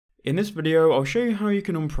In this video, I'll show you how you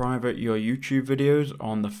can unprivate your YouTube videos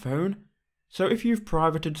on the phone. So if you've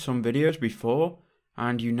privated some videos before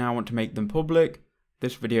and you now want to make them public,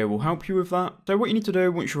 this video will help you with that. So what you need to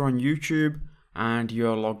do once you're on YouTube and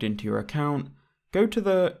you're logged into your account, go to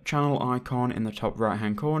the channel icon in the top right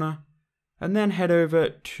hand corner and then head over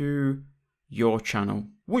to your channel.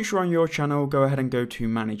 Once you're on your channel, go ahead and go to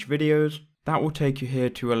manage videos. That will take you here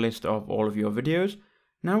to a list of all of your videos.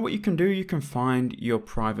 Now what you can do, you can find your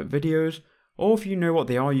private videos, or if you know what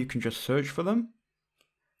they are, you can just search for them.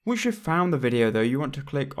 Once you've found the video though, you want to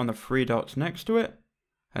click on the three dots next to it,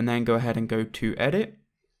 and then go ahead and go to edit.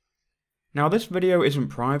 Now this video isn't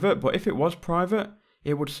private, but if it was private,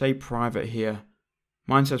 it would say private here.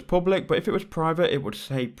 Mine says public, but if it was private, it would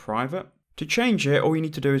say private. To change it, all you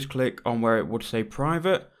need to do is click on where it would say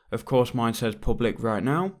private. Of course, mine says public right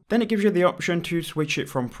now. Then it gives you the option to switch it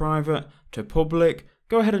from private to public.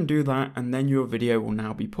 Go ahead and do that, and then your video will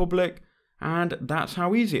now be public. And that's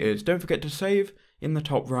how easy it is. Don't forget to save in the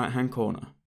top right hand corner.